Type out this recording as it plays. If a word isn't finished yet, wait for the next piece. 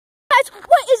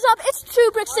up? It's True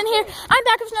Brixton here. I'm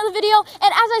back with another video,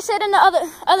 and as I said in the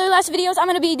other last videos, I'm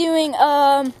gonna be doing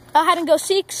a hide and go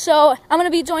seek. So I'm gonna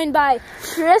be joined by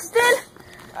Tristan.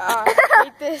 I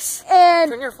hate this.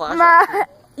 And turn your flashlight.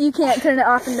 You can't turn it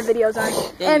off when the video's on.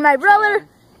 Yeah, and my brother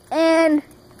and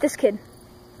this kid.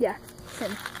 Yeah,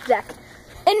 him, Zach,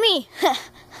 and me,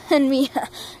 and me,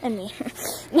 and me,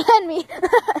 and me.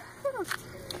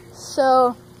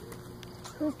 So.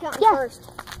 Who's counting first?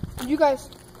 You guys.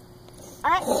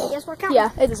 Alright, guess we're counting.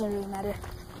 Yeah, it doesn't really matter.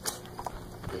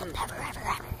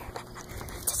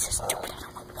 This is stupid. I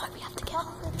don't know why we have to count.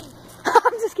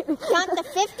 I'm just kidding. Count to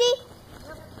 50?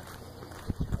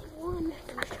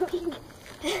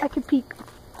 I could peek.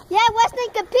 Yeah, Wesley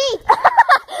could peek.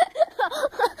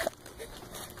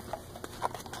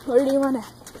 Where do you want to?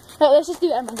 Let's just do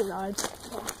that in my garage.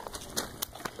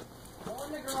 Go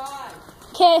in the garage.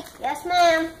 Okay. Yes,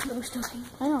 ma'am.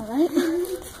 I know, right?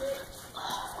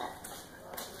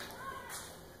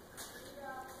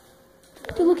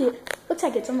 Dude, look at it. Looks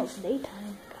like it's almost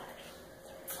daytime.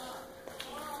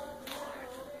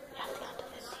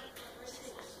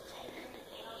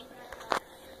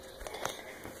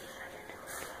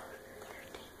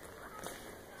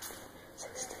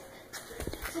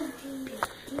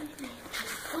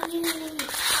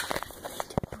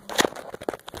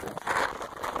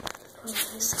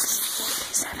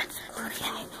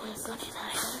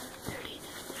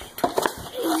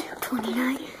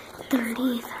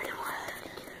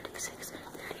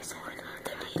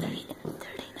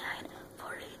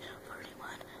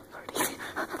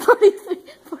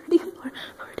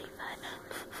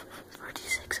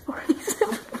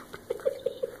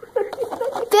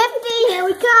 Here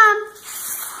we come.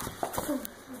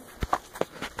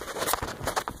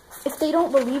 If they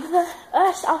don't believe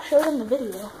us, I'll show them the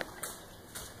video.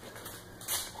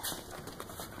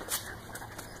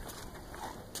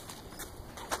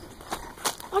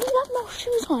 Why do you have no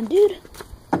shoes on, dude?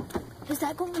 Is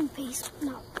that going on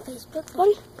Facebook?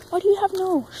 Why do you have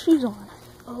no shoes on?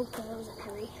 Oh, because I was in a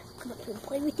hurry. Come up here and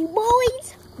play with you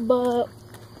boys. But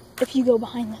if you go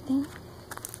behind the thing.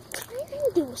 Can I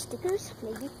do with stickers?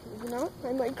 Maybe not.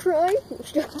 I might cry.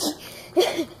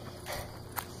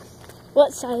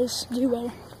 What size do you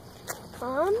wear?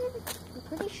 I'm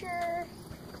pretty sure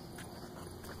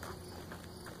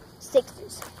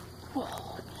 6s.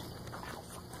 Oh,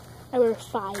 I wear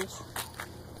 5s.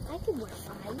 I could wear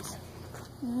 5s.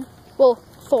 Well,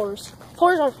 4s.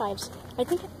 4s are 5s. I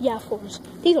think, yeah, 4s.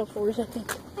 These are 4s, I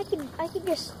think. I could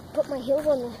just put my heels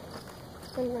on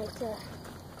like the.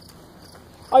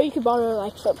 Or you could borrow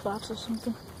like flip-flops or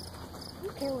something. I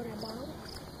don't care what I borrow.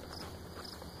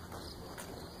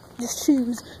 Just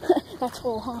shoes. That's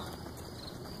all, huh?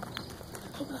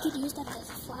 Hey, we could use that as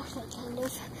a flashlight, kind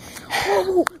of.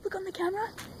 Whoa! Look on the camera.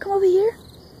 Come over here.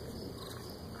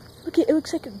 Look, it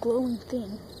looks like a glowing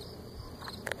thing.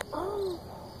 Oh,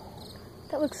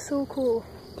 that looks so cool.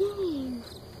 dang!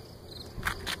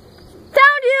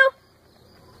 Found you!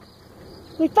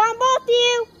 We found both of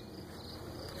you.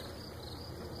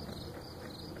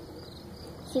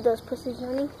 See those pussies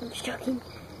running? I'm just joking.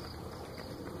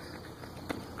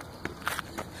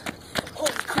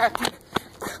 Holy crap, dude.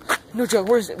 No joke,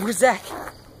 where's Zach?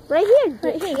 Right here.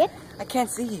 Yeah. I can't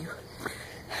see you.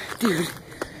 Dude.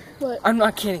 What? I'm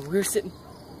not kidding. We were sitting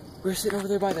over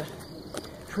there by the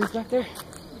trees back there,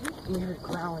 and we heard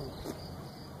growling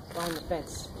behind the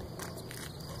fence.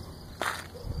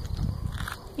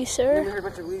 You And sure? then we heard a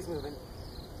bunch of leaves moving.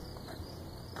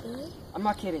 Really? I'm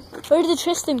not kidding. Where did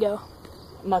Tristan go?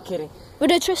 I'm not kidding. Where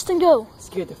did Tristan go?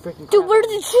 Scared the freaking crap Dude, where out of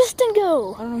me. did Tristan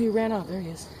go? I don't know, he ran off. There he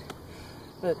is.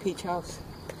 By the peach house.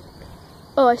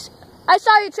 Oh, I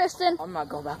saw you, Tristan. I'm not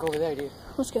going back over there, dude.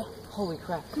 Let's go. Holy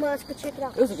crap. Come on, let's go check it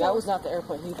out. That was not the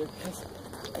airplane either, because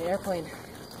the airplane,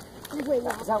 Wait,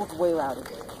 wow. that was way louder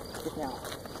just now.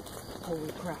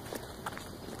 Holy crap.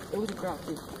 It was a growl,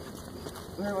 too.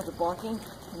 We heard about the barking,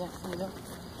 and next thing you know,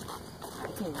 I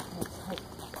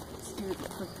scared the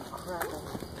freaking crap out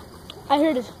of me.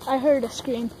 I heard a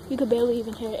scream. You could barely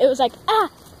even hear it. It was like, ah!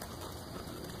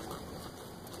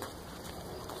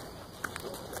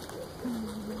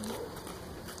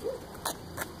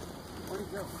 Where'd he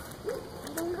go?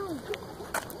 I don't know.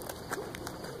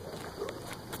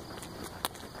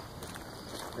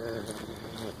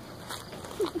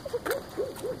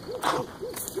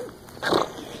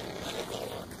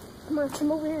 Come on,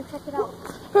 come over here and check it out.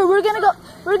 We're gonna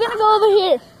go over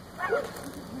here.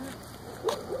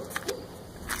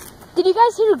 Did you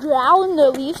guys hear a growl in the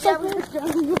leaf segment?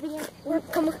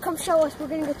 Come show us. We're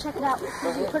gonna go check it out.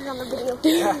 We're gonna put it on the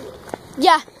video.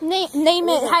 Yeah, name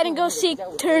it. Hide and go seek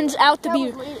turns out to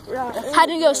be hide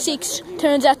and go seeks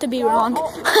turns out to be wrong.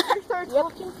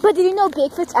 But did you know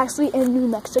Bigfoot's actually in New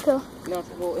Mexico? No,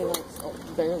 well, in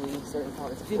like barely certain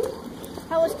parts.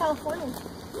 How was California?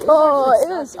 Oh, it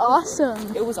was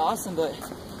awesome. It was awesome, but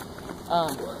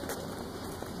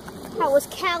How was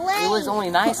Calais? it was only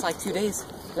nice like 2 days.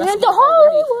 We went to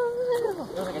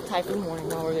Hollywood. There was like a typhoon warning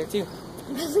while we were there too.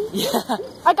 Really? Yeah.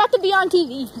 I got to be on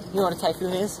TV. You know what a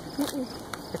typhoon is?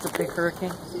 It's a big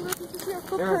hurricane.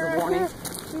 There was a warning.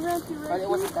 But it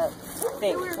wasn't that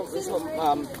thing. This is what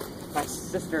my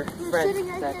sister, Fred,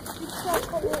 said.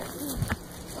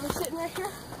 I'm sitting right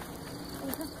here.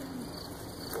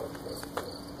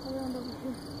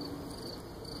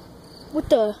 What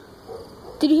the?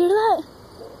 Did you hear that?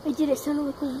 I did. It sounded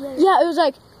like it was there. Yeah, it was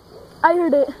like, I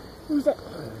heard it. It was like.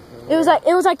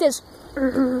 It was like this. I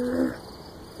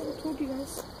told you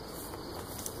guys.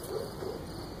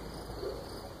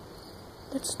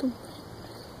 That's the.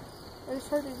 I just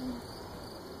heard it.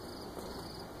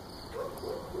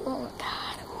 Oh my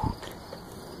god.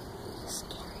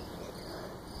 Scary.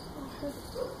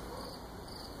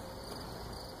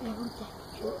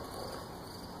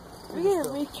 We're getting a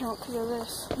recount because of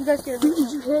this. You guys get a recount.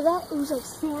 Did you hear that? It was like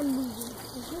sand moving. Did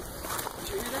you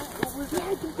hear that? What was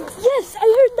that? Yes, I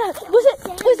heard that. Was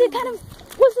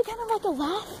it kind of like a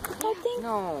laugh type thing?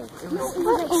 No, It was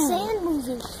like sand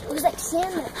moving. It was like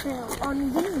sand that fell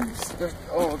on wings. there's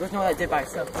no that did by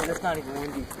itself. And it's not even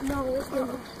windy. No, it's good.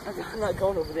 I'm not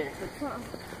going over there.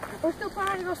 We're still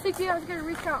planning to go 6 hours to get a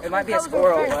recount. It might be a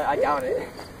squirrel, but I doubt it.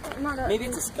 Not a. Maybe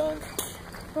it's a skunk.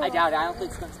 I doubt it. I don't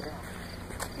think skunks are.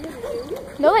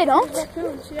 No, they don't.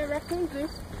 Raccoons. Yeah, raccoons do.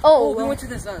 Oh, Oh, we went to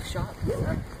this shop.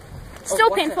 still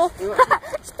what's painful. this? We went-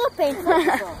 Still painful. Do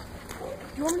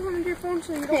you want me to run into your phone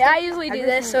so you don't? Yeah, I usually Have do you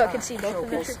this seen, so I can see both show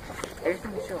of us. Hotel- Have you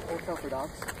seen the show Hotel for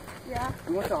Dogs? Yeah.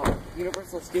 We went to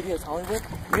Universal Studios Hollywood.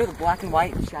 You know the black and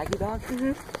white shaggy dog?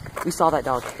 Mm-hmm. We saw that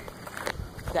dog.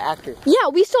 The actor. Yeah,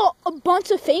 we saw a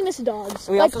bunch of famous dogs.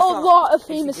 We Like also a saw lot of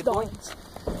Casey famous Goodboy. dogs.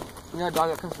 You know a dog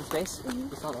that comes from space?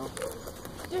 We saw that one.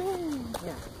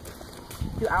 Yeah.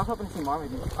 Dude, I was hoping to see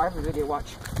Marmaduke. I have a video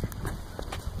watch.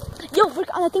 Yo, work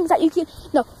on the things that you can.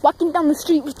 No, walking down the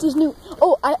street with this new.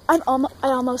 Oh, I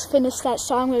almost finished that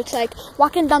song where it's like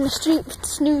walking down the street with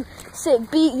this new sick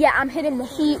beat. Yeah, I'm hitting the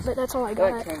heat, but that's all I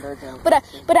got. Like 10 birds now. But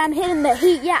I'm hitting the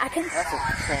heat. Yeah, I can. That's a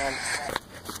fan.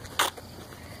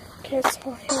 Okay,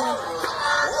 so here.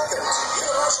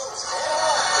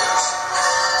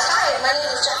 Hi, my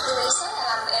name is Jackie Mason, and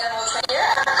I'm an animal trainer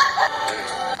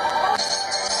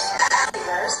at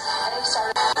Beavers, and we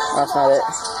started That's not it.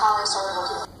 how I started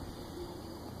working.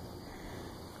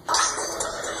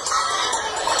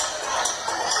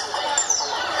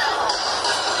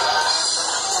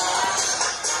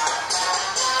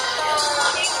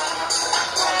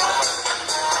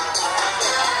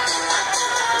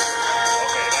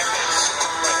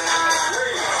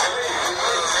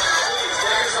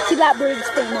 See, that bird's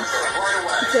famous.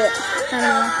 That's it. I don't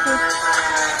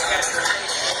know.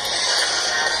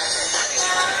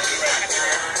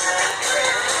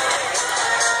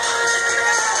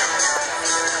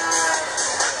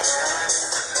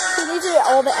 See, these are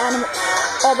all the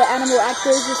animal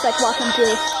actors just like walking through.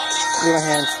 Look at my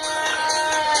hands.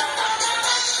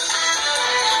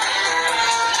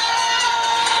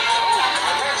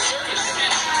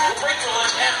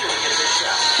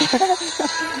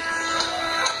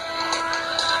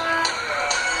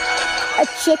 A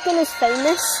chicken is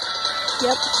famous.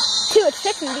 Yep. Too, a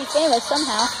chicken to be famous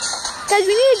somehow. Guys,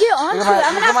 we need to get on to it.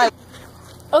 I'm gonna have to...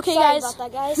 Okay, Sorry guys. about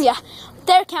that, guys. Yeah,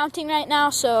 they're counting right now,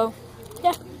 so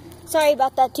yeah. Sorry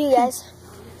about that too, guys.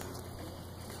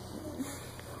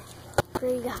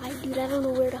 Where you hide, dude? I don't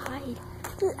know where to hide.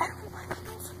 Dude, I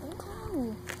don't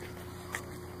know.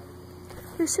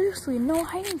 There's seriously no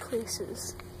hiding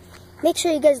places. Make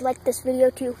sure you guys like this video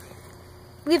too.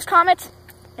 Leave comments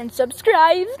and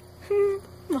subscribe.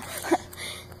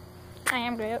 I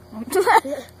am great.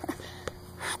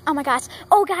 Oh my gosh.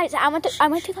 Oh guys, I went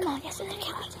to the mall yesterday.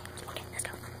 Okay, let's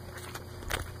go.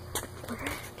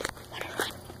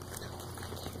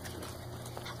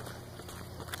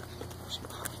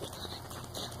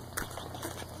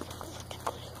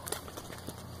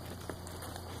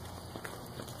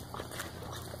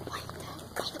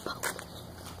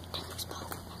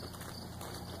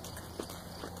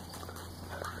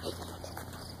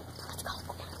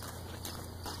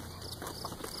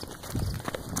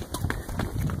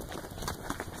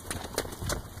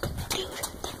 Dude,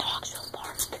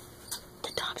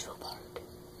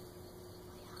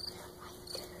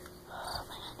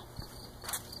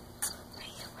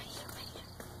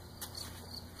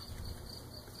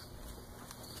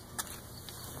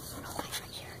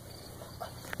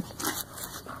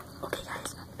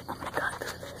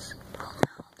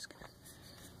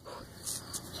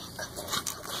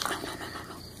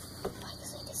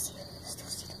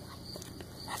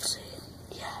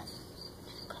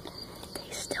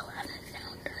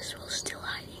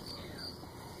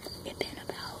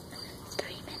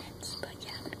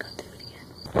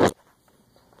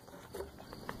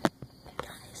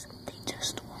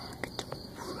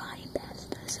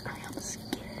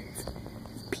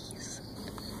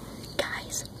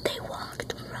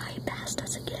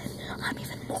 I'm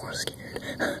even more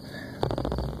scared.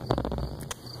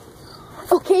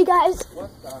 Okay, guys. What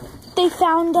the? They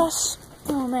found us.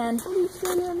 Oh, man. What are you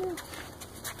standing on there?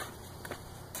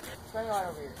 Turn right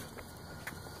over here.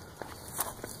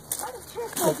 How does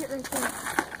chest like it right there?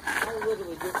 I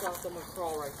literally just saw someone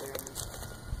crawl right there.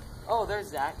 Oh, there's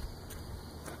Zach.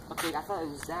 Okay, I thought it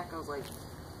was Zach. I was like,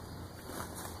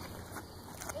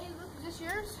 Hey, look, is this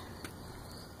yours?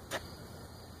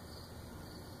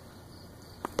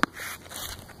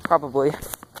 probably.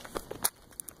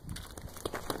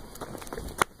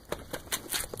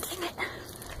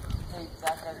 Hey,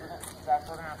 Zach,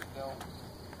 we're gonna have to go.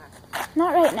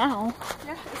 Not right now.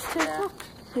 Yeah, it's 10 o'clock.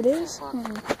 It is?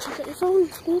 Check out your phone,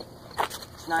 dude.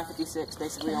 It's 9:56,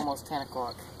 basically almost 10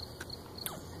 o'clock.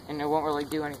 And it won't really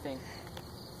do anything.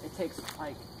 It takes,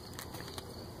 like...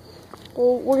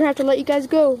 Well, we're gonna have to let you guys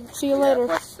go. See you later.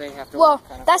 Plus they have to Well, work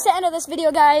 10 that's the o'clock. end of this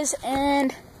video, guys.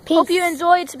 And hope you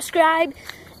enjoyed. Subscribe.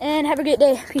 And have a great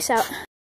day. Peace out.